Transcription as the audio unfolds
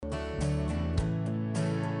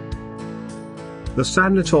The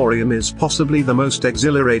Sanatorium is possibly the most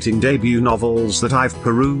exhilarating debut novels that I've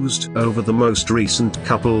perused over the most recent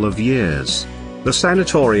couple of years. The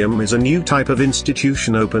Sanatorium is a new type of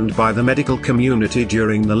institution opened by the medical community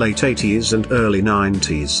during the late 80s and early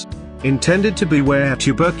 90s. Intended to be where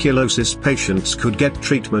tuberculosis patients could get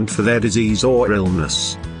treatment for their disease or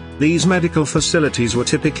illness. These medical facilities were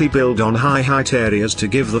typically built on high height areas to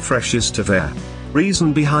give the freshest of air.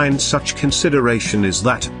 Reason behind such consideration is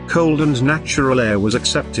that cold and natural air was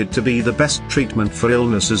accepted to be the best treatment for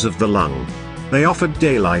illnesses of the lung. They offered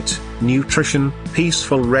daylight, nutrition,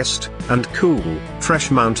 peaceful rest, and cool,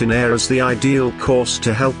 fresh mountain air as the ideal course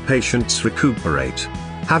to help patients recuperate.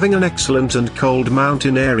 Having an excellent and cold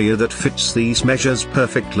mountain area that fits these measures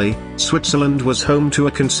perfectly, Switzerland was home to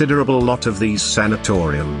a considerable lot of these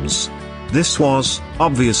sanatoriums. This was,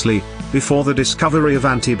 obviously, before the discovery of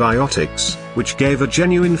antibiotics, which gave a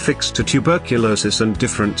genuine fix to tuberculosis and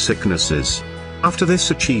different sicknesses. After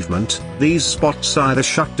this achievement, these spots either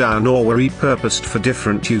shut down or were repurposed for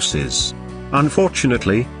different uses.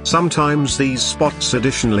 Unfortunately, sometimes these spots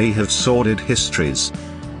additionally have sordid histories.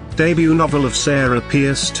 Debut novel of Sarah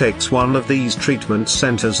Pearse takes one of these treatment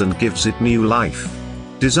centers and gives it new life.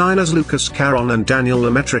 Designers Lucas Caron and Daniel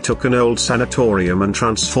Lemaitre took an old sanatorium and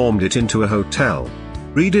transformed it into a hotel,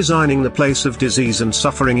 redesigning the place of disease and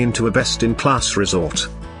suffering into a best-in-class resort,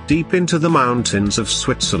 deep into the mountains of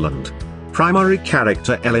Switzerland. Primary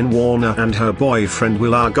character Ellen Warner and her boyfriend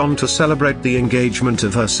Will are gone to celebrate the engagement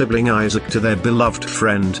of her sibling Isaac to their beloved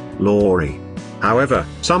friend, Laurie. However,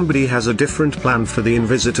 somebody has a different plan for the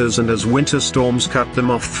visitors, and as winter storms cut them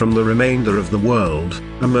off from the remainder of the world,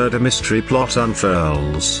 a murder mystery plot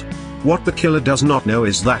unfurls. What the killer does not know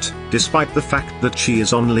is that, despite the fact that she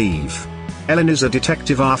is on leave, Ellen is a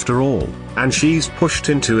detective after all, and she's pushed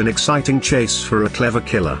into an exciting chase for a clever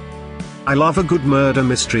killer. I love a good murder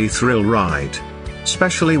mystery thrill ride,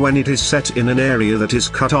 especially when it is set in an area that is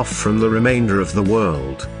cut off from the remainder of the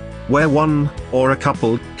world, where one, or a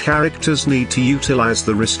couple, characters need to utilize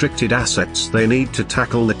the restricted assets they need to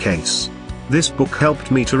tackle the case. This book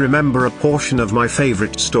helped me to remember a portion of my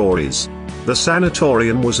favorite stories. The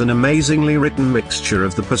Sanatorium was an amazingly written mixture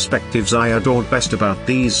of the perspectives I adored best about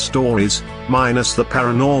these stories, minus the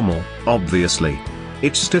paranormal, obviously.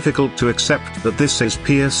 It's difficult to accept that this is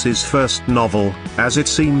Pearse's first novel, as it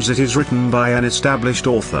seems it is written by an established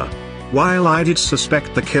author. While I did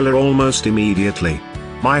suspect the killer almost immediately,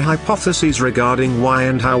 my hypotheses regarding why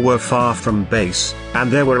and how were far from base,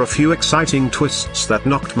 and there were a few exciting twists that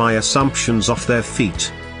knocked my assumptions off their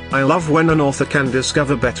feet. I love when an author can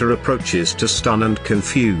discover better approaches to stun and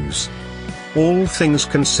confuse. All things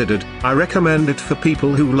considered, I recommend it for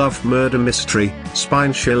people who love murder mystery,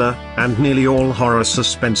 spine chiller, and nearly all horror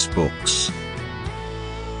suspense books.